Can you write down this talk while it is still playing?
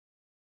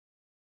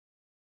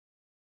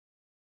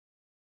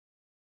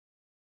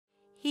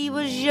He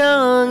was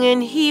young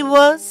and he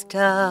was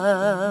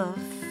tough,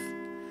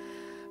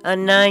 a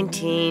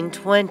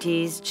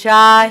 1920s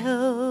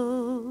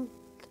child,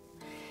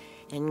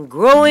 and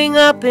growing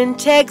up in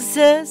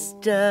Texas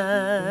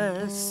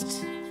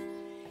dust.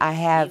 I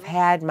have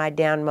had my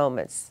down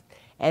moments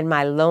and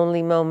my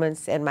lonely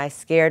moments and my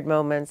scared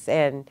moments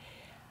and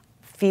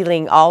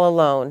feeling all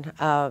alone.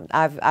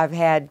 I've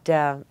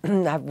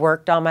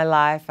worked all my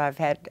life. I've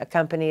had a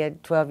company, a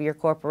 12-year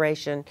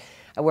corporation.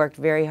 I worked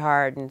very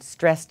hard and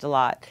stressed a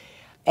lot.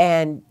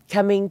 And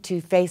coming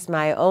to face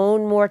my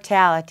own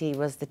mortality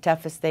was the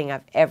toughest thing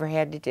I've ever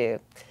had to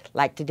do.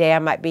 Like today I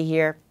might be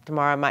here,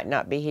 tomorrow I might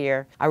not be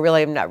here. I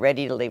really am not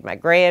ready to leave my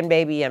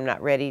grandbaby. I'm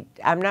not ready.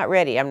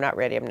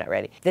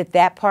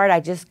 That part I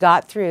just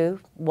got through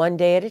one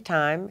day at a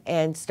time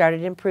and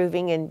started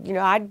improving, and you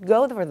know, I'd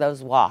go for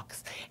those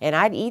walks and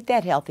I'd eat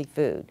that healthy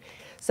food.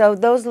 So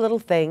those little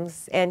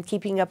things and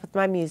keeping up with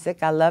my music,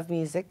 I love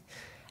music,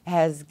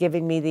 has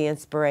given me the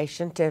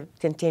inspiration to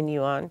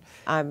continue on.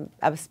 I'm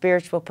a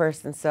spiritual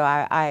person, so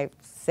I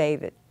say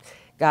that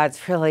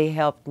God's really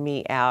helped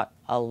me out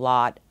a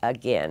lot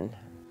again.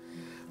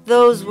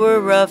 Those were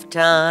rough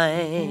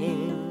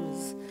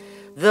times.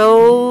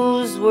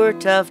 Those were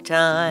tough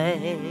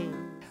times.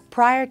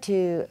 Prior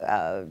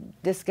to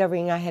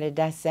discovering I had a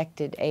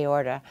dissected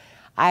aorta,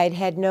 I had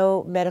had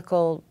no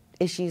medical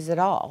issues at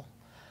all.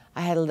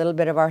 I had a little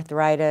bit of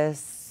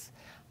arthritis.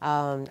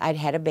 I'd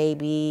had a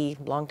baby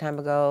a long time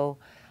ago.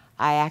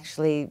 I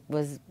actually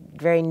was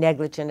very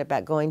negligent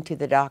about going to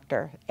the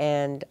doctor,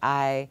 and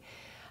I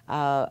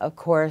of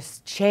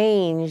course,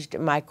 changed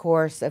my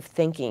course of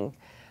thinking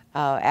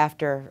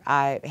after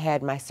I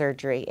had my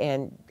surgery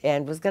and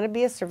was going to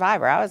be a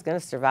survivor. I was going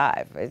to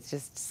survive. It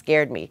just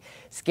scared me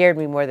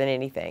more than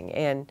anything.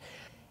 And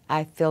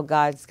I feel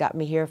God's got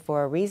me here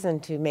for a reason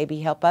to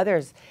maybe help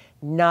others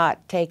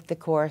not take the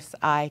course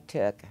I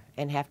took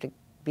and have to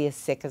be as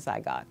sick as I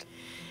got.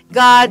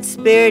 God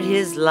spared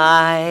his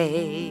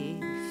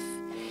life.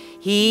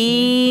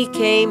 He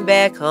came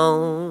back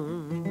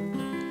home.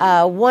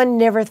 One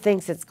never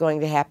thinks it's going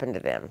to happen to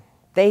them.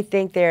 They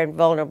think they're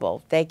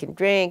invulnerable. They can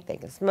drink, they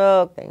can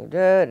smoke, they can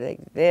do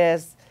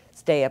this,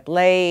 stay up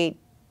late,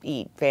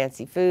 eat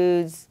fancy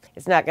foods.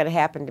 It's not going to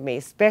happen to me,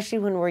 especially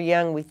when we're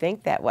young, we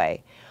think that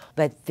way.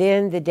 But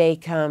then the day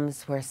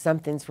comes where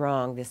something's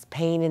wrong, this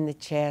pain in the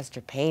chest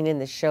or pain in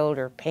the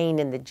shoulder, pain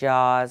in the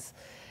jaws,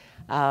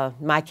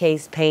 my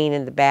case, pain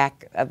in the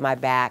back of my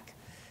back.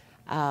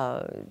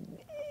 And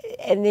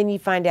then you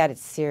find out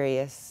it's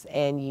serious,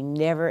 and you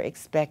never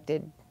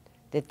expected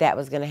that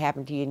was going to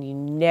happen to you, and you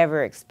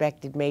never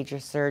expected major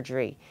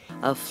surgery.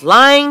 A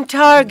flying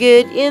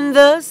target in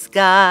the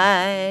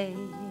sky,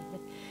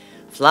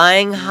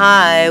 flying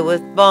high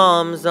with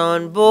bombs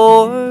on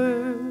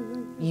board.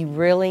 You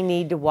really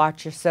need to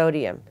watch your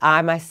sodium.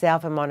 I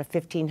myself am on a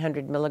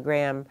 1,500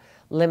 milligram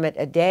limit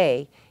a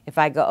day. If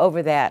I go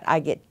over that,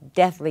 I get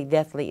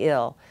deathly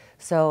ill.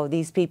 So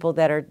these people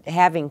that are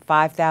having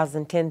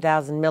 5,000,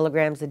 10,000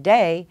 milligrams a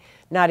day,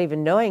 not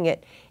even knowing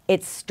it,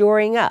 it's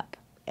storing up.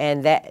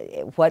 And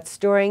what's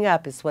storing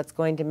up is what's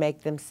going to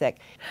make them sick.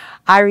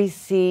 I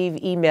receive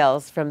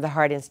emails from the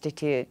Heart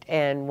Institute,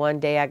 and one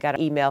day I got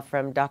an email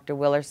from Dr.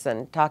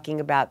 Willerson talking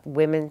about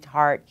Women's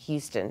Heart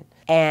Houston.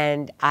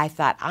 And I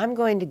thought, I'm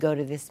going to go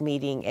to this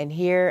meeting, and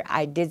here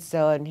I did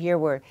so, and here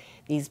were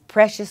these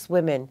precious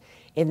women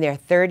in their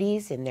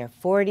 30s, in their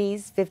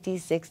 40s, 50s,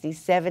 60s,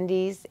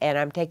 70s, and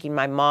I'm taking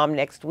my mom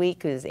next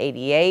week, who's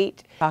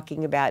 88,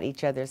 talking about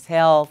each other's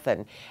health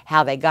and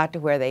how they got to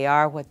where they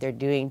are, what they're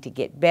doing to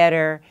get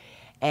better,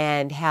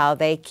 and how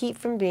they keep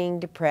from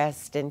being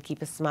depressed and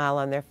keep a smile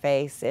on their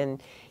face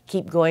and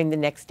keep going the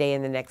next day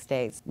and the next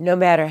day. No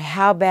matter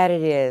how bad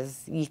it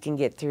is, you can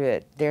get through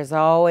it. There's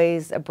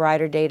always a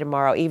brighter day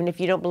tomorrow. Even if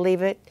you don't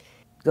believe it,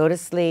 go to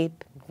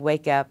sleep,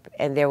 wake up,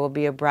 and there will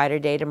be a brighter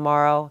day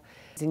tomorrow.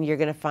 And you're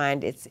going to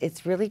find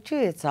it's really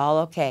true. It's all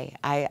okay.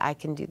 I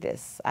can do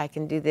this. I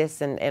can do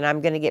this, and I'm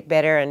going to get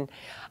better, and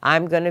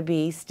I'm going to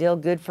be still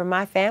good for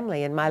my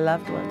family and my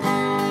loved ones.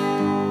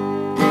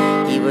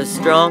 He was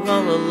strong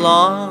all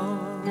along.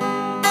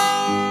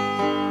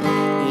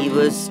 He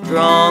was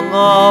strong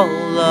all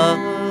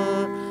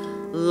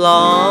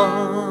along.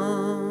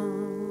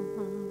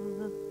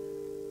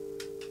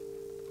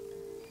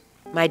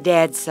 My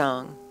dad's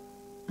song.